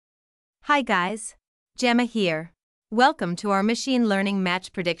Hi guys, Gemma here. Welcome to our machine learning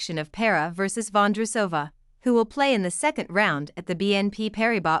match prediction of Pera versus Vondrousova, who will play in the second round at the Bnp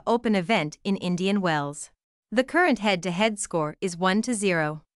Paribas Open event in Indian Wells. The current head-to-head score is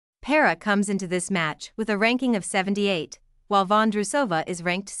 1-0. Pera comes into this match with a ranking of 78, while Vondrousova is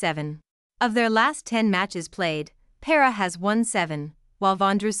ranked 7. Of their last 10 matches played, Pera has won 7, while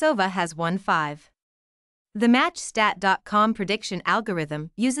Vondrousova has won 5. The MatchStat.com prediction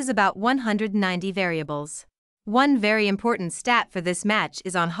algorithm uses about 190 variables. One very important stat for this match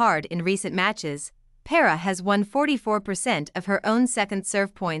is on hard. In recent matches, Pera has won 44% of her own second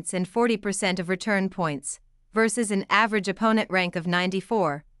serve points and 40% of return points, versus an average opponent rank of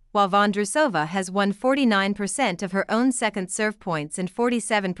 94, while Vondrousova has won 49% of her own second serve points and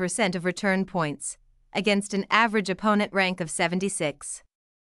 47% of return points, against an average opponent rank of 76.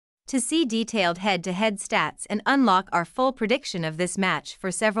 To see detailed head-to-head stats and unlock our full prediction of this match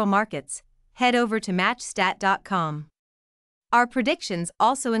for several markets, head over to MatchStat.com. Our predictions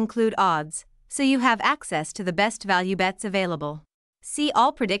also include odds, so you have access to the best value bets available. See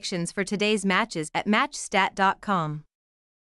all predictions for today's matches at MatchStat.com.